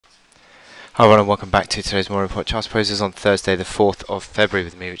Hi everyone and welcome back to today's Morning Report. Charles Poses on Thursday the 4th of February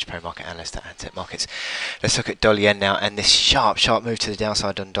with me, Rich Perry, market analyst at Antec Markets. Let's look at dollar yen now, and this sharp move to the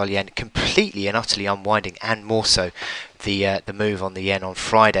downside on dollar yen, completely and utterly unwinding, and more so the move on the yen on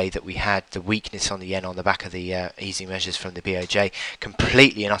Friday that we had, the weakness on the yen on the back of the easing measures from the BOJ,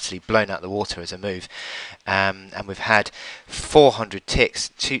 completely and utterly blown out the water as a move. And we've had 400 ticks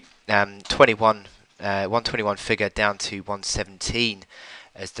to 121 figure down to 117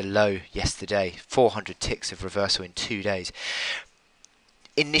 as the low yesterday. 400 ticks of reversal in 2 days.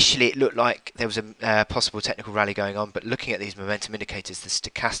 Initially it looked like there was a possible technical rally going on, but looking at these momentum indicators, the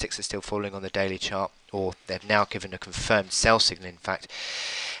stochastics are still falling on the daily chart, or they've now given a confirmed sell signal in fact,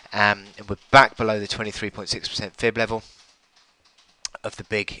 and we're back below the 23.6% fib level of the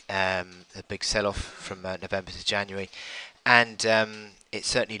big sell-off from November to January, and it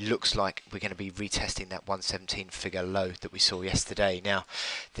certainly looks like we're going to be retesting that 117 figure low that we saw yesterday. Now,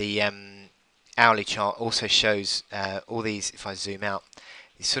 the hourly chart also shows all these, if I zoom out,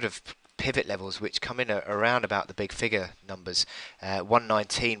 these sort of pivot levels which come in around about the big figure numbers.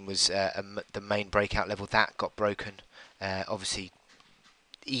 119 was the main breakout level. That got broken, obviously,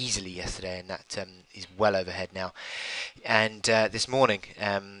 easily yesterday, and that is well overhead now. And this morning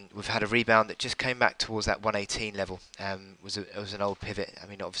we've had a rebound that just came back towards that 118 level. It was an old pivot. I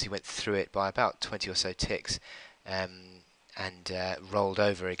mean, obviously went through it by about 20 or so ticks, and rolled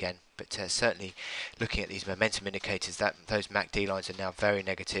over again. But certainly looking at these momentum indicators, that those MACD lines are now very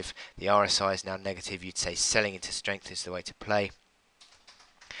negative. The RSI is now negative. You'd say selling into strength is the way to play.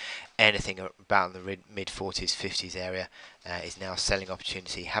 Anything about in the mid 40s, 50s area is now a selling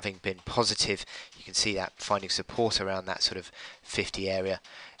opportunity. Having been positive, you can see that finding support around that sort of 50 area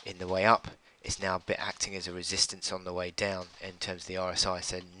in the way up. It's now a bit acting as a resistance on the way down in terms of the RSI.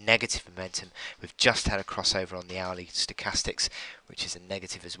 So negative momentum. We've just had a crossover on the hourly stochastics, which is a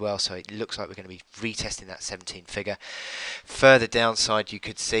negative as well. So it looks like we're going to be retesting that 17 figure. Further downside, you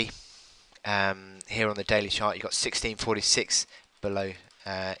could see here on the daily chart, you've got 1646 below.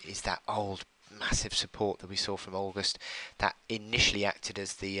 Is that old massive support that we saw from August that initially acted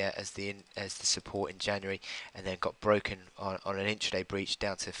as the support in January, and then got broken on an intraday breach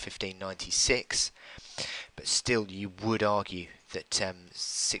down to 1596. But still, you would argue that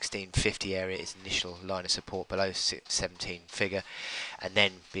 1650 area is initial line of support below 17 figure, and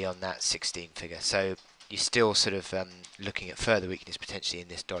then beyond that 16 figure. So you're still sort of looking at further weakness potentially in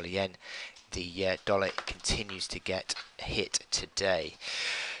this dollar yen. The dollar continues to get hit today.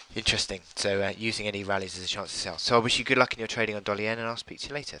 Interesting. So using any rallies as a chance to sell. So I wish you good luck in your trading on dollar yen, and I'll speak to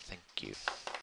you later. Thank you.